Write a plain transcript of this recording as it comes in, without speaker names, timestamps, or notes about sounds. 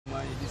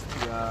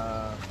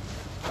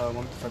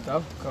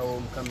mwamitufatahu kao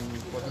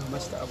mkamwabihu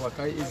mashta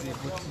awakai izi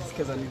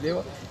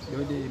zikazanilewa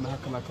yode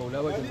mahakama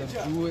kaulawa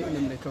jandarjuwe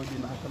namna kaudi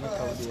mahakama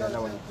kaudi ya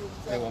lawani.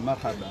 Ewa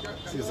marhaba.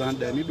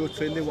 Zandani do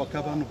trele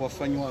wakabanu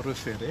wafanywa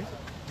refere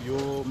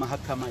yo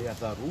mahakama ya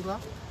dharura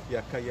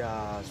yakaya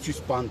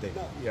suspende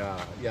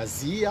ya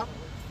zia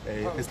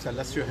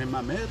installation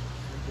hemamer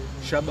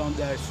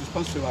shabanda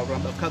suspension wa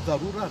ramba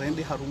kadharura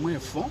rende harumwe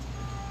fond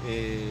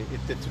et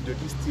tête de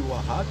liste wa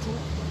hatu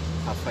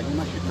afanya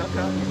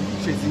mashitaka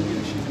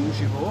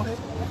shizimujirohe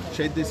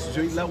chez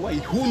décision ila wa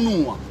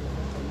ihunua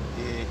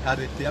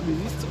arrêté à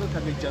ministre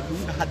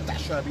kabejadunga hata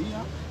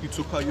sharia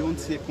ituka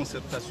yonse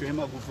concertation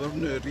ma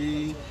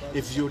gouvernerie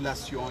et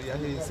violation il y a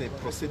les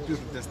procédures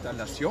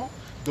d'installation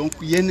donc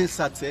yene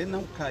satena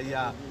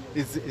kaya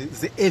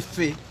ze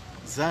effet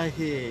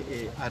zahe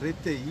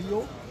arrêté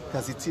hiyo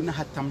kazitina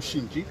hata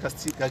mshinji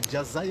kasika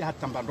jazaya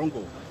hata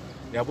mbarongo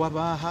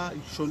yababaha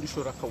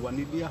ishondishora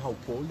kawanilia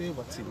haupole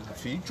watsina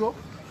fijo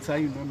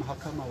sai no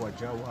mahakama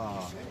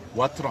wajawa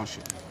wa tranche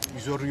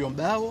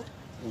izoriombao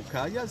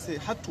ukaya ze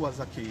hatua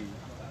zaki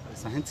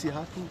sahensi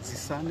hatu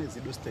zisane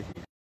zidostehi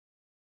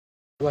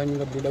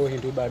wanyinga bila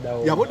wehindu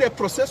badao yabode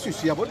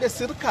processus yabode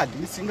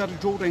serikali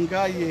singarjo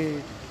urengaye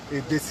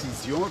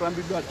decision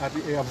rambido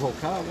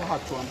avocat wa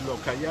hatu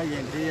ambloka ya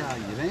yende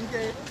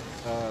irenge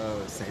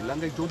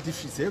sahilanga jo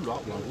difficile wa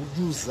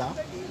ujuza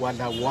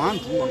wala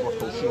wandu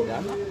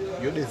wangotoshindana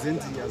yode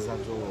zenzi ya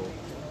zazo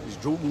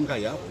jo bunga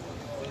ya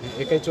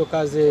ekaito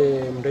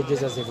kaze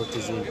mrejeza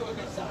zevotizi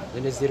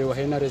yenezire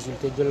wahena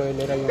resultat jelo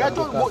elera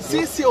yo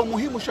sisi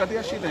umuhimu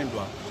sharia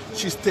shirendwa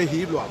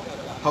shistehilwa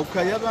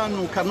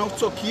haukayabanu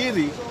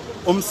kanautokiri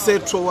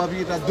omsetro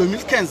wabira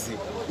 2015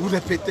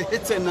 urepete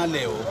hetena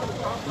leo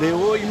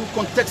inu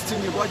contexte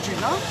ni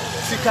wajina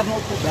sikano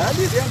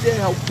kubali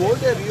rende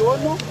haupole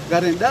riono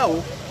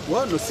garendao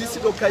wano sisi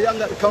do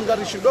kayanga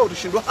kaungarishido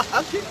urishindwa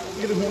haki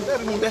ili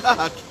munde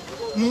haki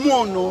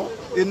mono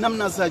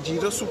namna za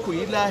jira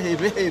sukuila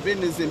hebe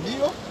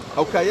nezembio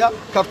haukaya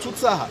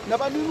kartutsaha na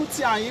baninu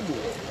tiaibu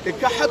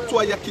eka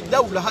hatwa ya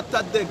kidaula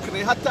hata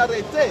dekre hata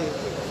rete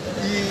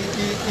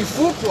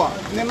ifutwa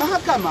ne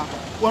mahakama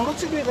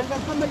wanrotibira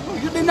kama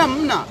yude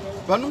namna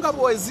vanunga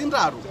bo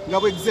ezindaru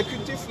ngabo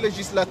executive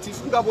legislatif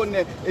ngabo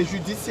ne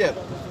judiciaire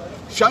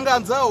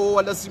shanganzao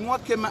walazimwa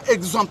kema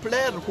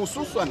exemplaire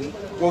hususan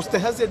wa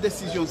ustahazi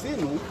decisions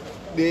zinu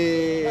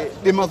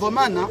de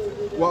madhamana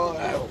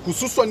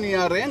hususan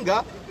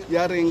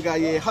ya renga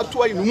ye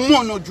hatua inu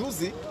mono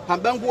juzi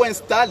hambangu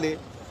installe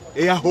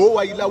ya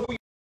hoa ila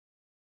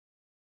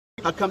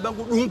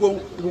akambangu dungo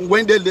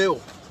ngwende leo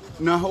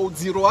na ho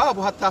zero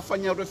abo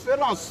hatafanya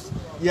reference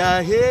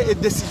ya he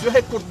decision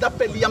he cour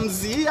d'appel ya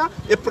mzia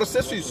e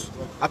processus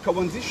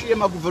akawanzishi ya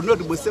gouverneur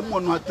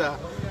bwesemono hata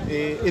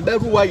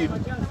barua hiyo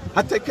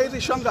hata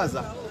kairi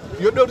shangaza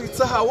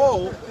yodoritsa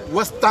hawo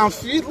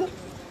wastanfiru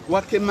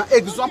wakema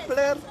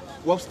exemplaire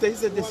wa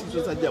ustaize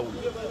decision za jawu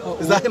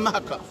za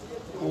hemaka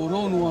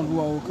uronu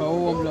wandu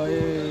ukao mla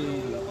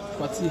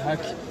kwati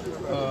haki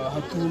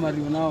hatuma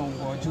lionao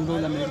wajundo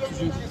la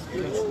merituju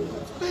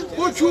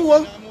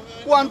ujuwa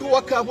wandu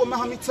wakabo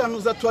mahamitano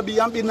za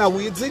twabiyambi na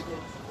wizi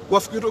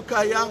wafikiru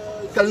kaya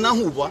kalna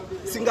huwa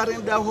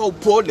singarenda ho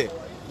upole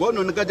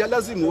bono ngaja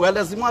lazimu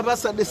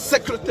abasa de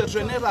secrétaire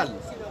général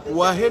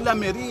wa hela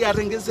mairie ya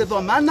rengeze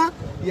dhamana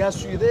ya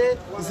assurer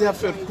les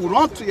affaires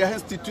courantes ya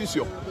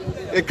institution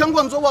et quand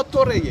on zo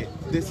watoreye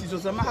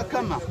décision za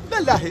mahakama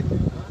belahe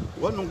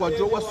wano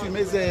ngwajo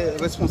wasumeze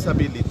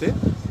responsabilité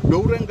do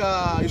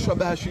urenga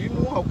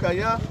ishwabahashimu au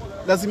kaya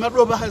lazima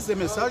roba haze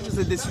message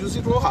ze décisions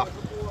ziroha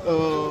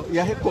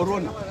ya he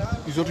corona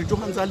izorijo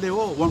hanza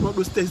leo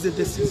wanodo steze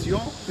decision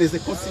les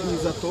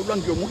consignisato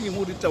langyo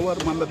muhimu ritawar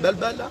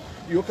mabalbala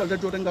yokalda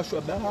jorenga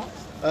shwabaha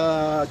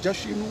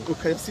jashimu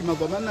ukayasima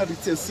dhamana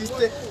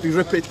ritinsiste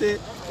ripete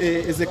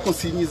les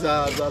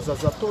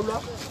consignisato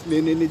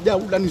ne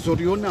daula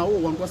nizoriona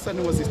au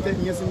wangwasane waziste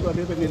miezi ndo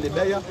abebe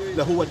nelebaya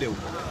la huwa deu.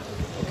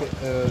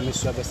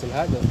 Monsieur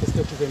Abasselhad, qu'est-ce que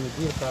vous pouvez me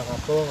dire par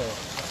rapport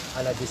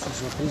à la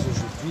décision prise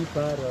aujourd'hui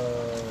par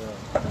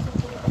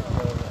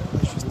la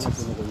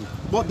justice?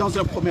 Bon, dans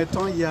un premier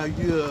temps, il y a eu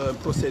une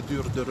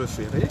procédure de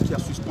référé qui a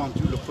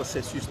suspendu le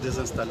processus des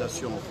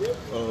installations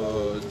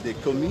des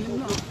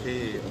communes,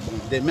 et,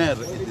 des maires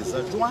et des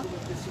adjoints.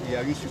 Il y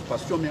a eu une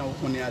suspension, mais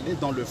on est allé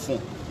dans le fond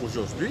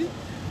aujourd'hui.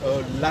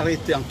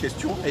 L'arrêté en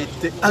question a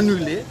été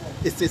annulé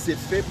et ses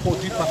effets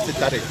produits par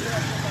cet arrêté.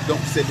 Donc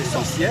c'est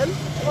l'essentiel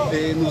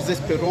et nous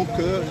espérons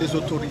que les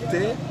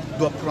autorités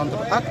doivent prendre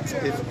acte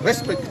et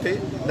respecter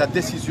la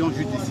décision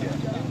judiciaire.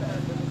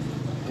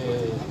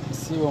 Et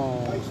si on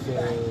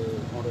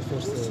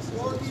refait ces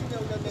élections,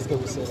 est-ce que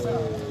vous serez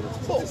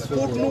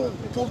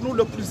pour nous,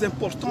 le plus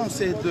important,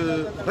 c'est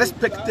de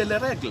respecter les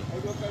règles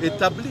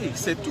établies.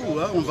 C'est tout.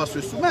 Hein. On va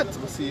se soumettre.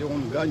 Si on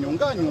gagne,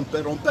 on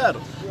perd, on perd.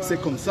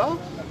 C'est comme ça.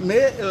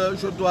 Mais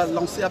je dois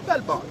lancer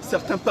appel. Bon,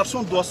 certaines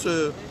personnes doivent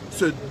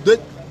se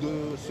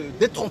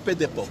détromper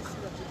d'époque.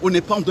 On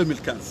n'est pas en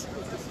 2015.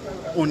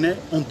 On est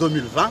en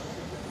 2020.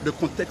 Le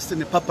contexte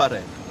n'est pas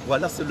pareil.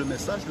 Voilà, c'est le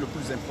message le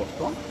plus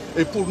important.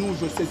 Et pour nous,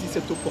 je saisis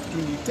cette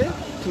opportunité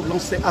pour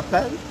lancer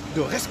appel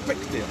de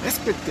respecter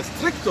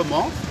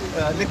strictement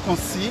les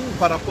consignes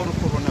par rapport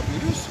au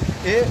coronavirus.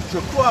 Et je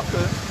crois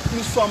que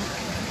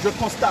je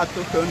constate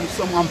que nous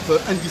sommes un peu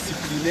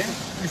indisciplinés.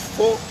 Il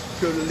faut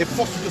que les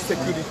forces de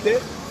sécurité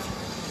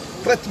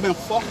prêtent main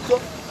forte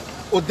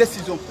aux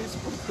décisions prises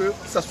pour que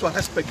ça soit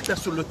respecté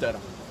sur le terrain.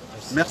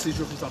 Merci,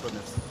 je vous en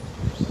remercie.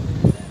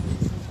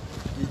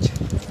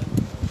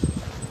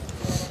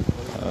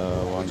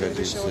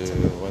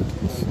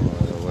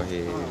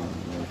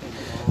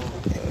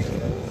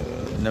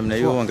 namna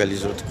hiyo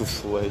uangalizi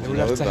utukufu wa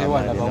Dounia Web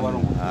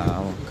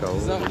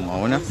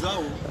maona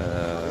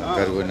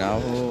karibu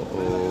nao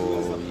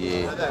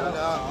ye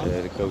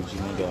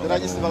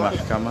rikaujinda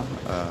mahakama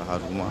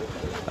haruma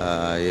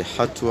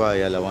hatua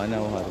ya lawana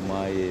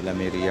haruma la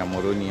Mairie ya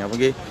Moroni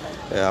abage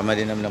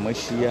amali namna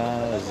mashia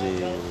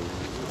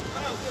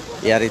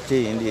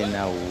yarete indi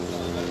na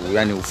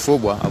yani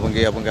ufobwa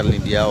abage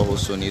ndio yao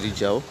hosoniri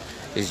jao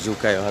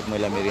isjukayo haruma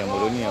la Mairie ya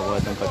Moroni abo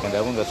atampakanda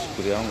abanga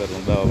shukuri anga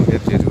rumba abage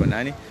teri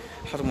wanani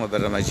حرموا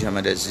برنامج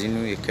همدا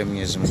الزينو يكمل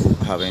يزمو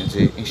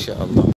هابينزي إن شاء الله.